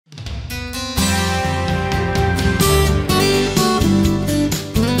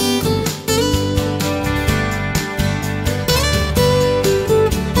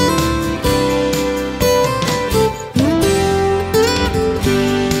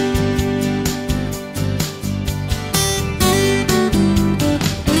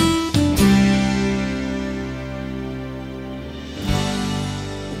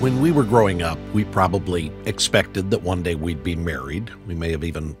we were growing up, we probably expected that one day we'd be married. We may have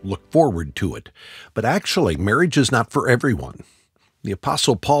even looked forward to it. But actually, marriage is not for everyone. The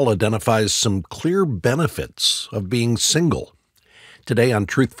Apostle Paul identifies some clear benefits of being single. Today on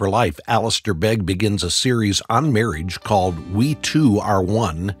Truth for Life, Alistair Begg begins a series on marriage called We Two Are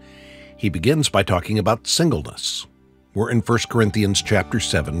One. He begins by talking about singleness. We're in 1 Corinthians chapter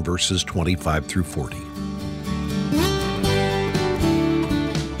 7, verses 25 through 40.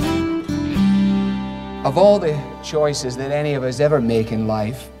 Of all the choices that any of us ever make in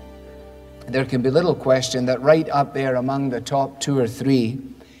life, there can be little question that right up there among the top 2 or 3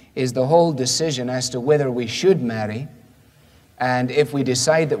 is the whole decision as to whether we should marry, and if we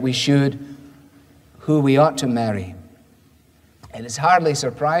decide that we should, who we ought to marry. It is hardly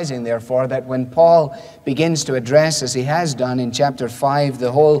surprising, therefore, that when Paul begins to address, as he has done in chapter 5,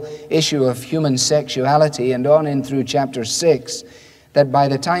 the whole issue of human sexuality and on in through chapter 6, that by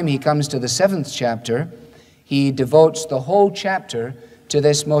the time he comes to the 7th chapter, he devotes the whole chapter to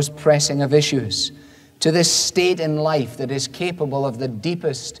this most pressing of issues, to this state in life that is capable of the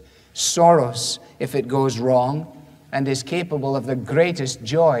deepest sorrows if it goes wrong, and is capable of the greatest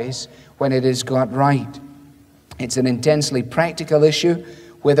joys when it is got right. It's an intensely practical issue,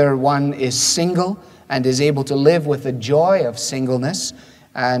 whether one is single and is able to live with the joy of singleness,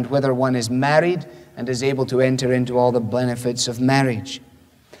 and whether one is married and is able to enter into all the benefits of marriage.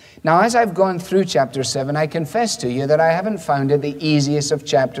 Now, as I've gone through chapter 7, I confess to you that I haven't found it the easiest of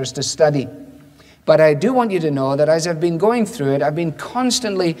chapters to study. But I do want you to know that as I've been going through it, I've been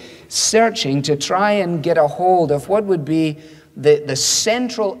constantly searching to try and get a hold of what would be the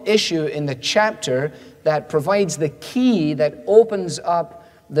central issue in the chapter that provides the key that opens up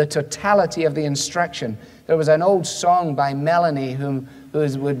the totality of the instruction. There was an old song by Melanie, who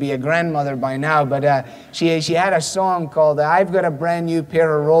would be a grandmother by now, but she had a song called I've Got a Brand New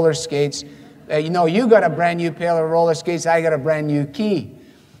Pair of Roller Skates. You got a brand new pair of roller skates, I got a brand new key.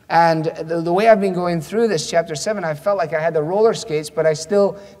 And the way I've been going through this chapter 7, I felt like I had the roller skates, but I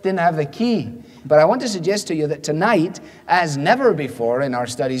still didn't have the key. But I want to suggest to you that tonight, as never before in our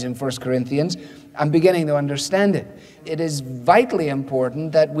studies in 1 Corinthians, I'm beginning to understand it. It is vitally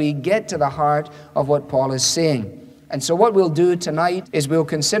important that we get to the heart of what Paul is saying. And so what we'll do tonight is we'll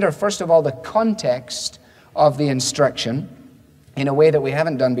consider, first of all, the context of the instruction in a way that we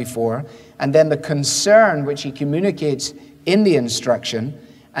haven't done before, and then the concern which he communicates in the instruction,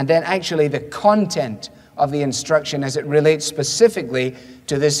 and then actually the content of the instruction as it relates specifically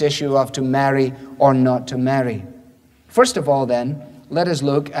to this issue of to marry or not to marry. First of all, then, let us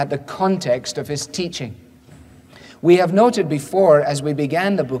look at the context of his teaching. We have noted before, as we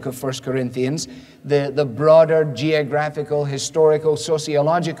began the book of 1 Corinthians, the broader geographical, historical,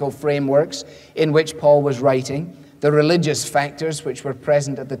 sociological frameworks in which Paul was writing, the religious factors which were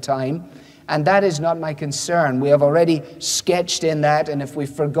present at the time, and that is not my concern. We have already sketched in that, and if we've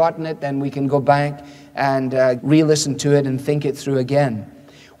forgotten it, then we can go back and re-listen to it and think it through again.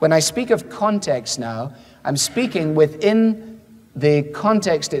 When I speak of context now, I'm speaking within the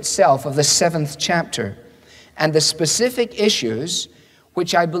context itself of the 7th chapter, and the specific issues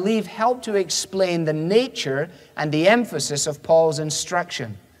which I believe help to explain the nature and the emphasis of Paul's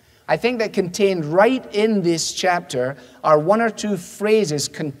instruction. I think that contained right in this chapter are 1 or 2 phrases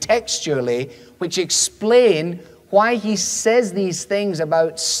contextually which explain why he says these things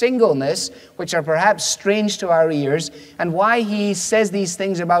about singleness, which are perhaps strange to our ears, and why he says these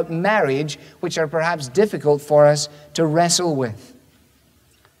things about marriage, which are perhaps difficult for us to wrestle with.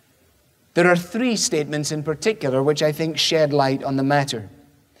 There are 3 statements in particular which I think shed light on the matter.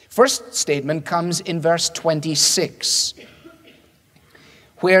 First statement comes in verse 26,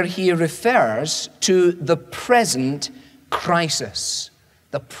 where he refers to the present crisis.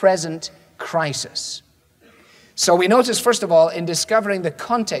 The present crisis. So we notice, first of all, in discovering the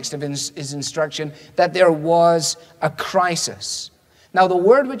context of his instruction, that there was a crisis. Now, the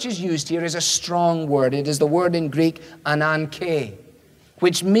word which is used here is a strong word. It is the word in Greek, ananke,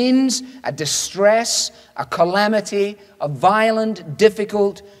 which means a distress, a calamity, a violent,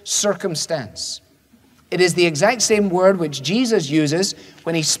 difficult circumstance. It is the exact same word which Jesus uses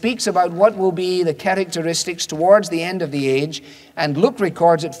when he speaks about what will be the characteristics towards the end of the age. And Luke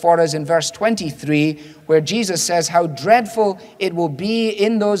records it for us in verse 23, where Jesus says how dreadful it will be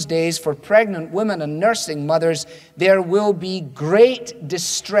in those days for pregnant women and nursing mothers. There will be great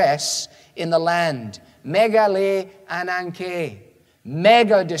distress in the land. Megale ananke.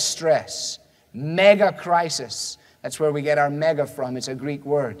 Mega distress. Mega crisis. That's where we get our mega from. It's a Greek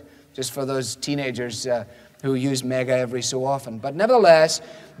word. Just for those teenagers who use mega every so often. But nevertheless,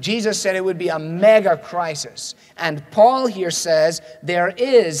 Jesus said it would be a mega crisis. And Paul here says there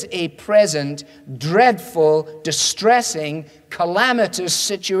is a present, dreadful, distressing, calamitous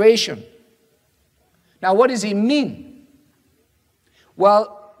situation. Now, what does he mean?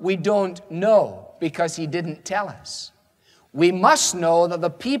 Well, we don't know because he didn't tell us. We must know that the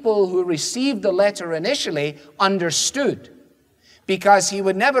people who received the letter initially understood, because he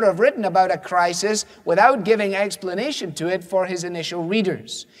would never have written about a crisis without giving explanation to it for his initial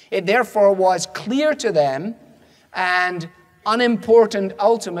readers. It therefore was clear to them and unimportant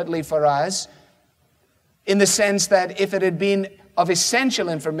ultimately for us, in the sense that if it had been of essential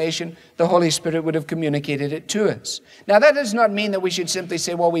information, the Holy Spirit would have communicated it to us. Now, that does not mean that we should simply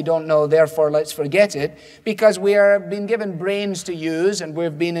say, well, we don't know, therefore let's forget it, because we are being given brains to use and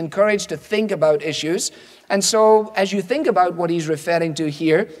we've been encouraged to think about issues. And so, as you think about what he's referring to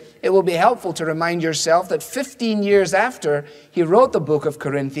here, it will be helpful to remind yourself that 15 years after he wrote the book of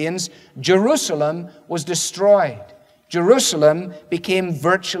Corinthians, Jerusalem was destroyed. Jerusalem became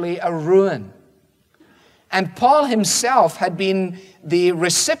virtually a ruin. And Paul himself had been the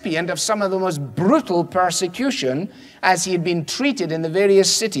recipient of some of the most brutal persecution as he had been treated in the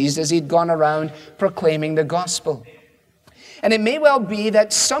various cities as he'd gone around proclaiming the gospel. And it may well be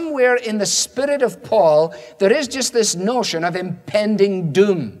that somewhere in the spirit of Paul, there is just this notion of impending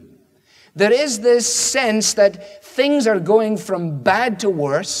doom. There is this sense that things are going from bad to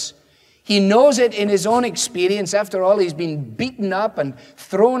worse. He knows it in his own experience. After all, he's been beaten up and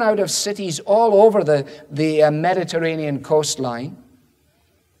thrown out of cities all over the Mediterranean coastline.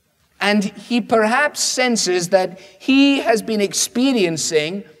 And he perhaps senses that he has been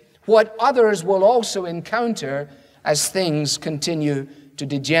experiencing what others will also encounter as things continue to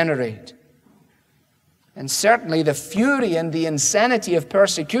degenerate. And certainly the fury and the insanity of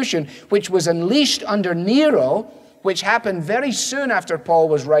persecution, which was unleashed under Nero, which happened very soon after Paul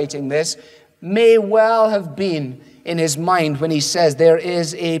was writing this, may well have been in his mind when he says there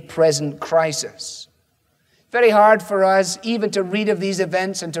is a present crisis. Very hard for us even to read of these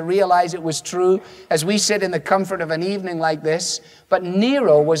events and to realize it was true as we sit in the comfort of an evening like this. But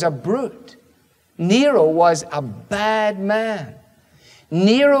Nero was a brute. Nero was a bad man.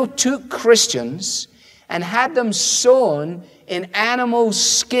 Nero took Christians and had them sewn in animal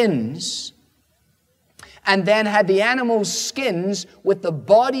skins, and then had the animal skins with the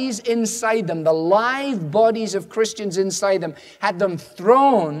bodies inside them, the live bodies of Christians inside them, had them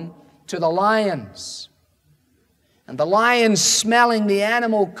thrown to the lions. And the lions, smelling the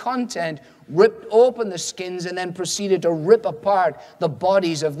animal content, ripped open the skins and then proceeded to rip apart the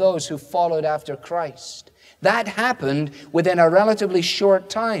bodies of those who followed after Christ. That happened within a relatively short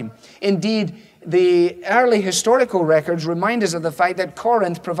time. Indeed, the early historical records remind us of the fact that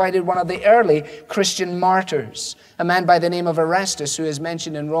Corinth provided one of the early Christian martyrs, a man by the name of Erastus, who is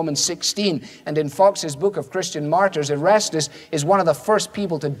mentioned in Romans 16. And in Fox's book of Christian martyrs, Erastus is one of the first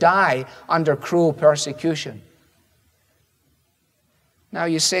people to die under cruel persecution. Now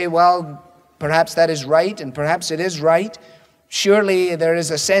you say, well, perhaps that is right, and perhaps it is right. Surely there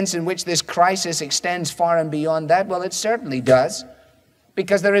is a sense in which this crisis extends far and beyond that. Well, it certainly does,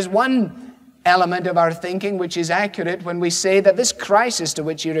 because there is one element of our thinking which is accurate when we say that this crisis to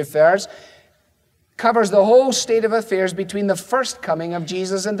which he refers covers the whole state of affairs between the first coming of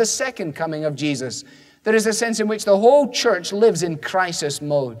Jesus and the second coming of Jesus. There is a sense in which the whole church lives in crisis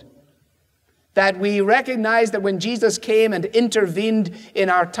mode. That we recognize that when Jesus came and intervened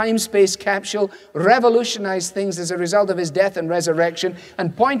in our time-space capsule, revolutionized things as a result of his death and resurrection,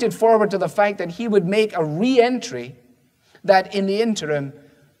 and pointed forward to the fact that he would make a re-entry, that in the interim,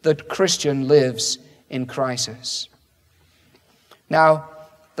 the Christian lives in crisis. Now,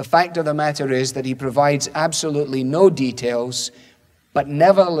 the fact of the matter is that he provides absolutely no details, but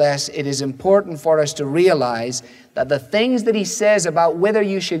nevertheless, it is important for us to realize that the things that he says about whether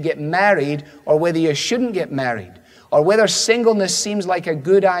you should get married or whether you shouldn't get married, or whether singleness seems like a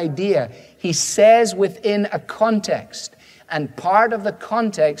good idea, he says within a context. And part of the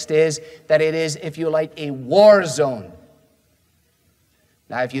context is that it is, if you like, a war zone.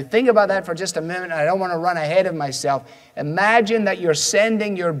 Now, if you think about that for just a minute, I don't want to run ahead of myself. Imagine that you're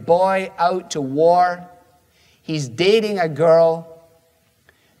sending your boy out to war. He's dating a girl.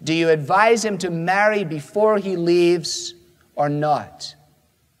 Do you advise him to marry before he leaves or not?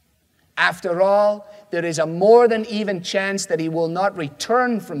 After all, there is a more than even chance that he will not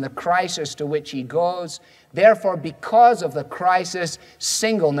return from the crisis to which he goes. Therefore, because of the crisis,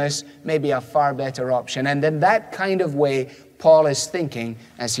 singleness may be a far better option. And in that kind of way, Paul is thinking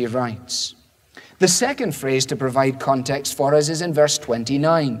as he writes. The second phrase to provide context for us is in verse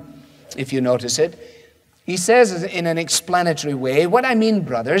 29, if you notice it. He says in an explanatory way, what I mean,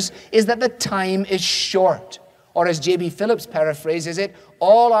 brothers, is that the time is short. Or as J.B. Phillips paraphrases it,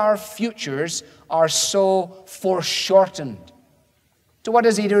 all our futures are so foreshortened. To what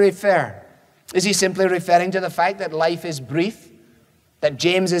does he refer? Is he simply referring to the fact that life is brief? That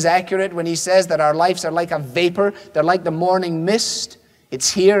James is accurate when he says that our lives are like a vapor, they're like the morning mist,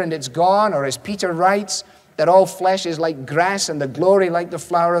 it's here and it's gone? Or as Peter writes, that all flesh is like grass and the glory like the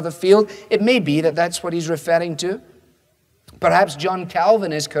flower of the field? It may be that that's what he's referring to. Perhaps John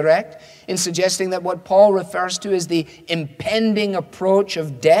Calvin is correct in suggesting that what Paul refers to is the impending approach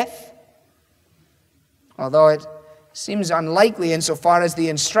of death. Although it seems unlikely insofar as the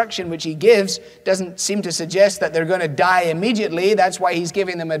instruction which he gives doesn't seem to suggest that they're going to die immediately. That's why he's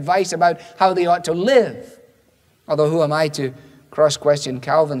giving them advice about how they ought to live. Although who am I to cross-question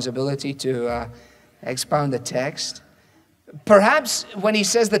Calvin's ability to expound the text? Perhaps when he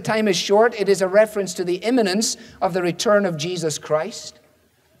says the time is short, it is a reference to the imminence of the return of Jesus Christ.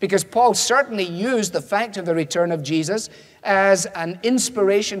 Because Paul certainly used the fact of the return of Jesus as an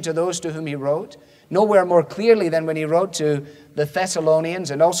inspiration to those to whom he wrote. Nowhere more clearly than when he wrote to the Thessalonians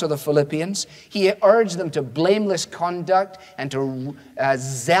and also the Philippians. He urged them to blameless conduct and to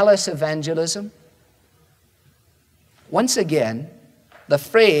zealous evangelism. Once again, the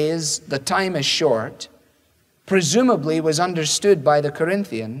phrase, the time is short, presumably was understood by the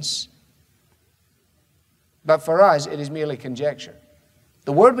Corinthians, but for us it is merely conjecture.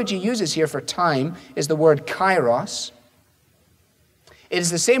 The word which he uses here for time is the word kairos. It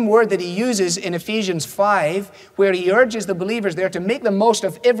is the same word that he uses in Ephesians 5, where he urges the believers there to make the most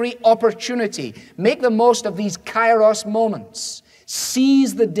of every opportunity, make the most of these kairos moments,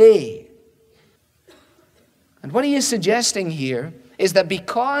 seize the day. And what he is suggesting here is that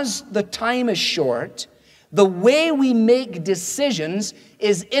because the time is short, the way we make decisions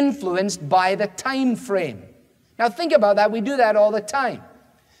is influenced by the time frame. Now think about that. We do that all the time.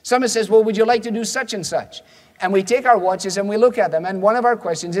 Someone says, well, would you like to do such and such? And we take our watches and we look at them. And one of our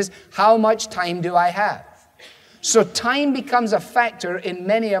questions is, how much time do I have? So time becomes a factor in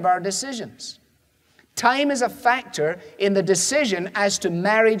many of our decisions. Time is a factor in the decision as to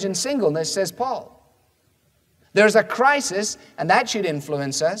marriage and singleness, says Paul. There's a crisis, and that should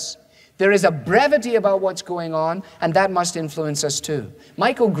influence us. There is a brevity about what's going on, and that must influence us too.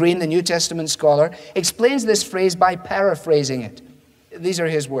 Michael Green, the New Testament scholar, explains this phrase by paraphrasing it. These are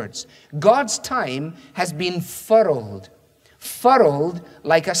his words. God's time has been furrowed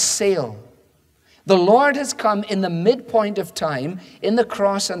like a sail. The Lord has come in the midpoint of time, in the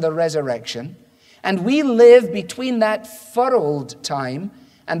cross and the resurrection, and we live between that furrowed time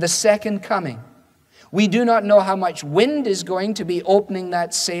and the second coming. We do not know how much wind is going to be opening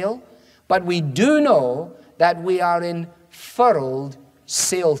that sail, but we do know that we are in furrowed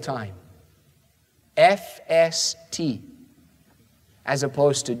sail time. FST, as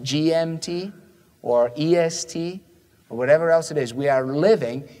opposed to GMT or EST or whatever else it is. We are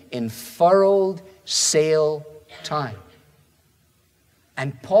living in furrowed sail time.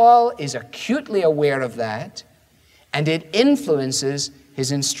 And Paul is acutely aware of that, and it influences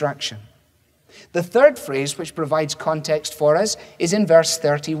his instruction. The third phrase which provides context for us is in verse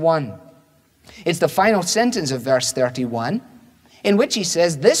 31. It's the final sentence of verse 31, in which he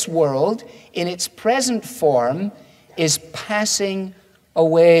says, this world in its present form is passing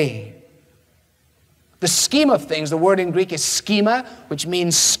away. The scheme of things, the word in Greek is schema, which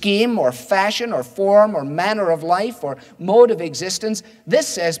means scheme or fashion or form or manner of life or mode of existence. This,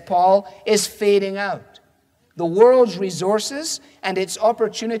 says Paul, is fading out. The world's resources and its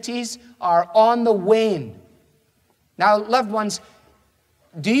opportunities are on the wane. Now, loved ones,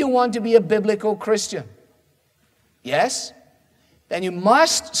 do you want to be a biblical Christian? Yes? Then you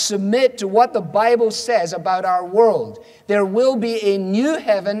must submit to what the Bible says about our world. There will be a new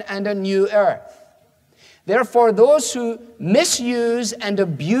heaven and a new earth. Therefore, those who misuse and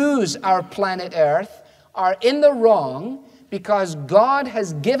abuse our planet Earth are in the wrong, because God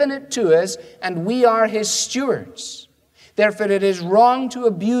has given it to us and we are His stewards. Therefore, it is wrong to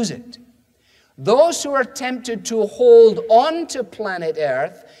abuse it. Those who are tempted to hold on to planet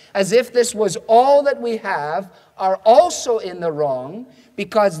Earth as if this was all that we have are also in the wrong,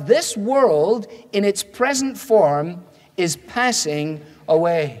 because this world in its present form is passing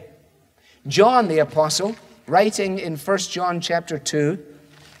away. John the Apostle, writing in 1 John chapter 2,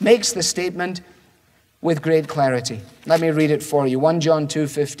 makes the statement with great clarity. Let me read it for you. 1 John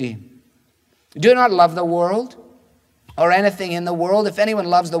 2:15. Do not love the world or anything in the world. If anyone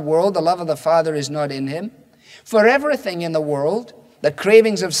loves the world, the love of the Father is not in him. For everything in the world, The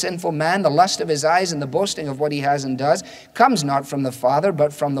cravings of sinful man, the lust of his eyes, and the boasting of what he has and does, comes not from the Father,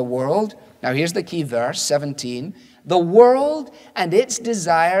 but from the world. Now here's the key verse, 17. The world and its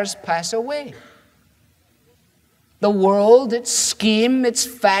desires pass away. The world, its scheme, its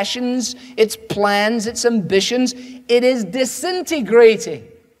fashions, its plans, its ambitions, it is disintegrating.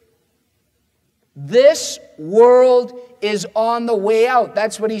 This world is on the way out.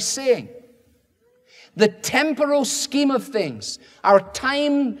 That's what he's saying. The temporal scheme of things, our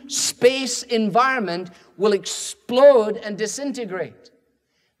time-space environment, will explode and disintegrate.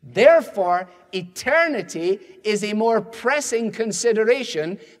 Therefore, eternity is a more pressing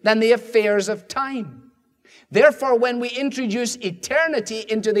consideration than the affairs of time. Therefore, when we introduce eternity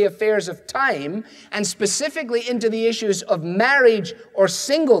into the affairs of time, and specifically into the issues of marriage or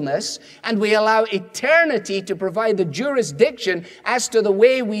singleness, and we allow eternity to provide the jurisdiction as to the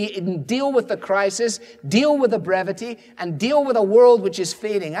way we deal with the crisis, deal with the brevity, and deal with a world which is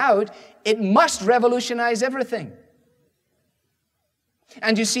fading out, it must revolutionize everything.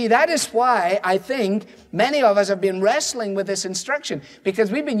 And you see, that is why I think many of us have been wrestling with this instruction, because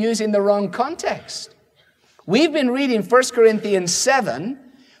we've been using the wrong context. We've been reading 1 Corinthians 7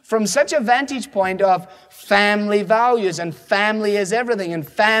 from such a vantage point of family values, and family is everything, and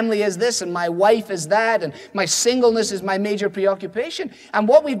family is this, and my wife is that, and my singleness is my major preoccupation. And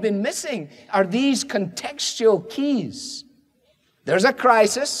what we've been missing are these contextual keys. There's a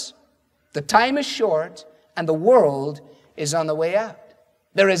crisis, the time is short, and the world is on the way out.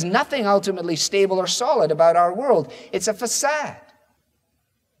 There is nothing ultimately stable or solid about our world. It's a facade.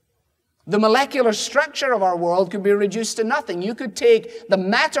 The molecular structure of our world could be reduced to nothing. You could take the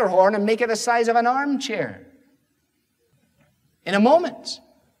Matterhorn and make it the size of an armchair in a moment.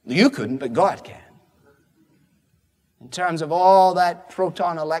 You couldn't, but God can. In terms of all that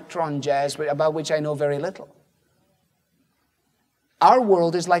proton-electron jazz about which I know very little. Our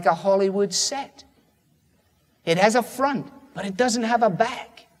world is like a Hollywood set. It has a front, but it doesn't have a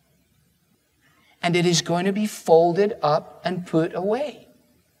back. And it is going to be folded up and put away.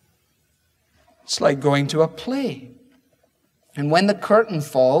 It's like going to a play. And when the curtain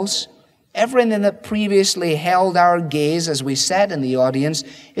falls, everything that previously held our gaze as we sat in the audience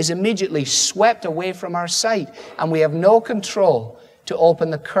is immediately swept away from our sight, and we have no control to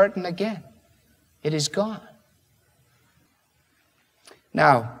open the curtain again. It is gone.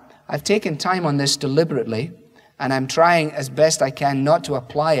 Now, I've taken time on this deliberately, and I'm trying as best I can not to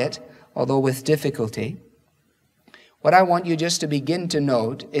apply it, although with difficulty. What I want you just to begin to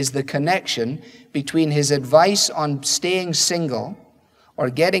note is the connection between his advice on staying single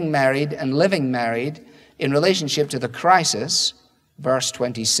or getting married and living married in relationship to the crisis, verse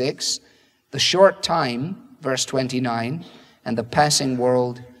 26, the short time, verse 29, and the passing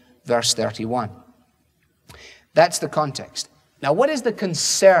world, verse 31. That's the context. Now, what is the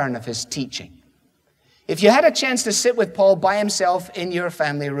concern of his teaching? If you had a chance to sit with Paul by himself in your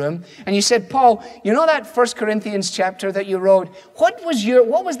family room, and you said, Paul, you know that 1 Corinthians chapter that you wrote? What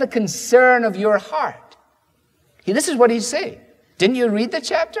was the concern of your heart? This is what he'd say. Didn't you read the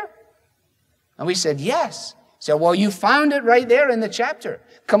chapter? And we said, yes. So, well, you found it right there in the chapter.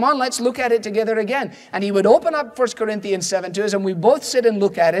 Come on, let's look at it together again. And he would open up 1 Corinthians 7 to us, and we both sit and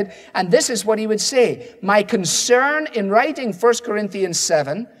look at it, and this is what he would say. My concern in writing 1 Corinthians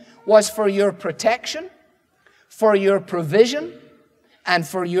 7 was for your protection, for your provision, and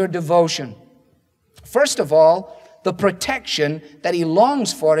for your devotion. First of all, the protection that he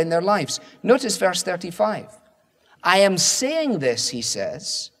longs for in their lives. Notice verse 35. I am saying this, he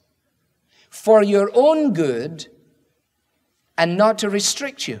says, for your own good and not to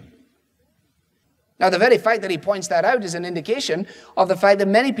restrict you. Now, the very fact that he points that out is an indication of the fact that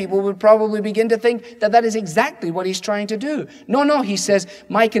many people would probably begin to think that that is exactly what he's trying to do. No, he says,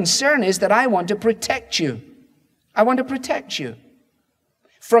 my concern is that I want to protect you. I want to protect you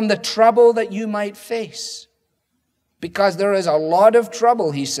from the trouble that you might face. Because there is a lot of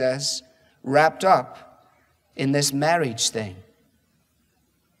trouble, he says, wrapped up in this marriage thing.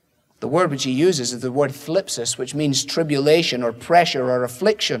 The word which he uses is the word thlipsis, which means tribulation or pressure or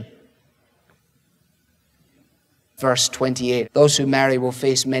affliction. Verse 28, those who marry will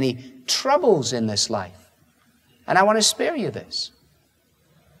face many troubles in this life. And I want to spare you this.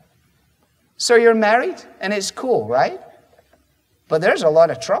 So you're married, and it's cool, right? But there's a lot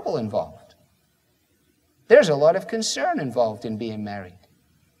of trouble involved. There's a lot of concern involved in being married.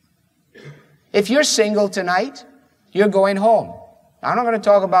 If you're single tonight, you're going home. I'm not going to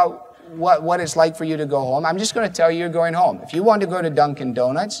talk about what it's like for you to go home. I'm just going to tell you you're going home. If you want to go to Dunkin'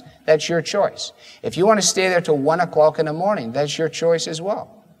 Donuts, that's your choice. If you want to stay there till 1 o'clock in the morning, that's your choice as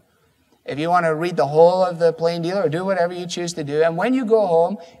well. If you want to read the whole of the plain deal or do whatever you choose to do, and when you go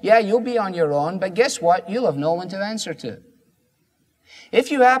home, yeah, you'll be on your own, but guess what? You'll have no one to answer to.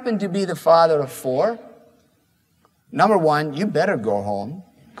 If you happen to be the father of 4, number one, you better go home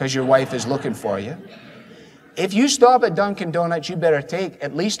because your wife is looking for you. If you stop at Dunkin' Donuts, you better take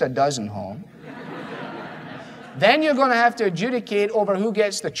at least a dozen home. Then you're going to have to adjudicate over who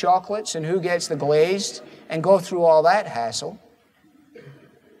gets the chocolates and who gets the glazed and go through all that hassle.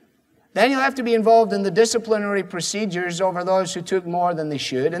 Then you'll have to be involved in the disciplinary procedures over those who took more than they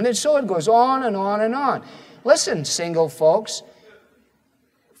should. And then so it goes on and on and on. Listen, single folks,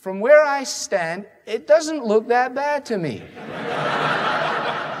 from where I stand, it doesn't look that bad to me.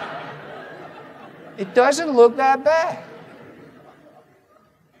 It doesn't look that bad.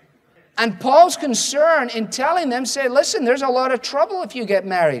 And Paul's concern in telling them, say, listen, there's a lot of trouble if you get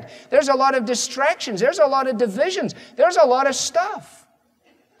married. There's a lot of distractions. There's a lot of divisions. There's a lot of stuff.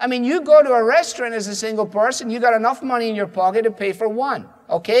 I mean, you go to a restaurant as a single person, you got enough money in your pocket to pay for 1,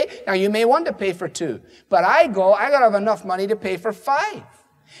 okay? Now, you may want to pay for 2, but I got to have enough money to pay for 5.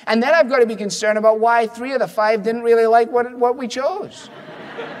 And then I've got to be concerned about why 3 of the 5 didn't really like what we chose.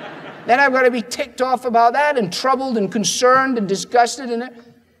 Then I've got to be ticked off about that and troubled and concerned and disgusted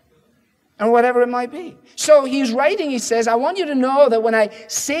and whatever it might be. So he's writing, he says, I want you to know that when I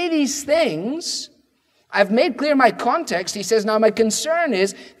say these things, I've made clear my context. He says, now my concern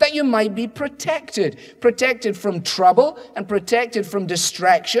is that you might be protected. Protected from trouble and protected from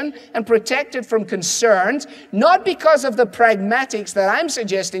distraction and protected from concerns, not because of the pragmatics that I'm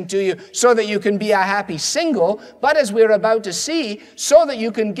suggesting to you so that you can be a happy single, but as we're about to see, so that you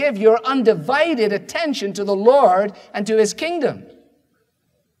can give your undivided attention to the Lord and to His kingdom.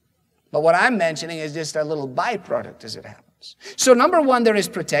 But what I'm mentioning is just a little byproduct as it happens. So number 1, there is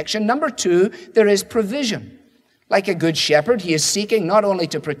protection. Number 2, there is provision. Like a good shepherd, he is seeking not only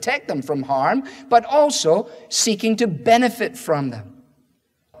to protect them from harm, but also seeking to benefit from them.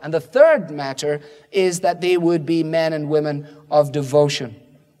 And the third matter is that they would be men and women of devotion.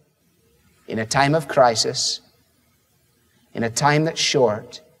 In a time of crisis, in a time that's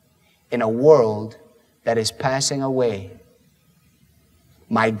short, in a world that is passing away,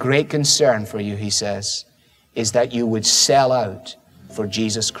 my great concern for you, he says, is that you would sell out for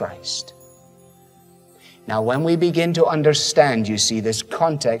Jesus Christ. Now, when we begin to understand, you see, this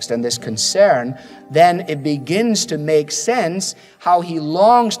context and this concern, then it begins to make sense how he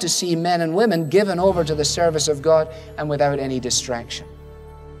longs to see men and women given over to the service of God and without any distraction.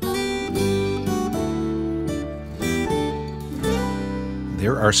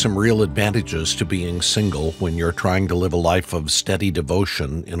 There are some real advantages to being single when you're trying to live a life of steady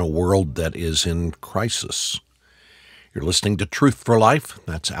devotion in a world that is in crisis. You're listening to Truth for Life.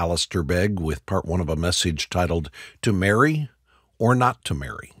 That's Alistair Begg with part 1 of a message titled, To Marry or Not to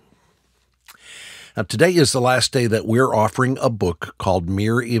Marry. Now, today is the last day that we're offering a book called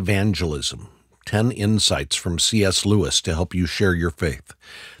Mere Evangelism, 10 Insights from C.S. Lewis to help you share your faith.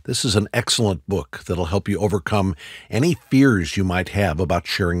 This is an excellent book that'll help you overcome any fears you might have about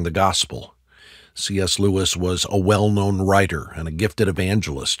sharing the gospel. C.S. Lewis was a well-known writer and a gifted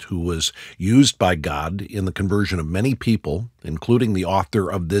evangelist who was used by God in the conversion of many people, including the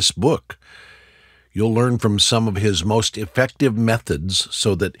author of this book. You'll learn from some of his most effective methods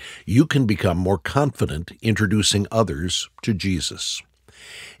so that you can become more confident introducing others to Jesus.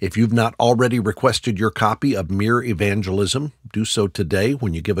 If you've not already requested your copy of Mere Evangelism, do so today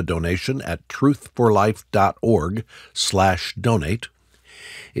when you give a donation at truthforlife.org/donate.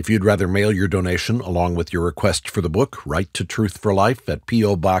 If you'd rather mail your donation along with your request for the book, write to Truth for Life at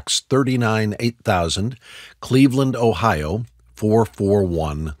P.O. Box 39 8000, Cleveland, Ohio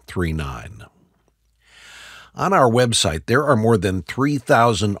 44139. On our website, there are more than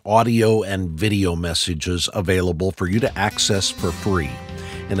 3,000 audio and video messages available for you to access for free.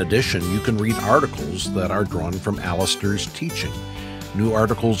 In addition, you can read articles that are drawn from Alistair's teaching. New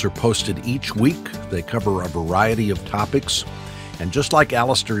articles are posted each week. They cover a variety of topics. And just like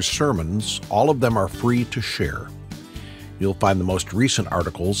Alistair's sermons, all of them are free to share. You'll find the most recent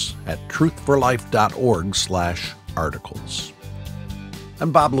articles at truthforlife.org/articles.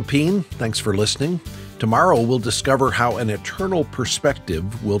 I'm Bob Lepine. Thanks for listening. Tomorrow we'll discover how an eternal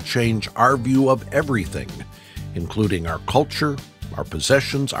perspective will change our view of everything, including our culture, our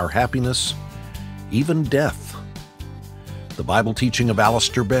possessions, our happiness, even death. The Bible teaching of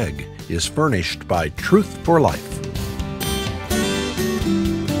Alistair Begg is furnished by Truth for Life,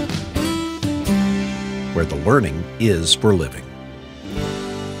 where the learning is for living.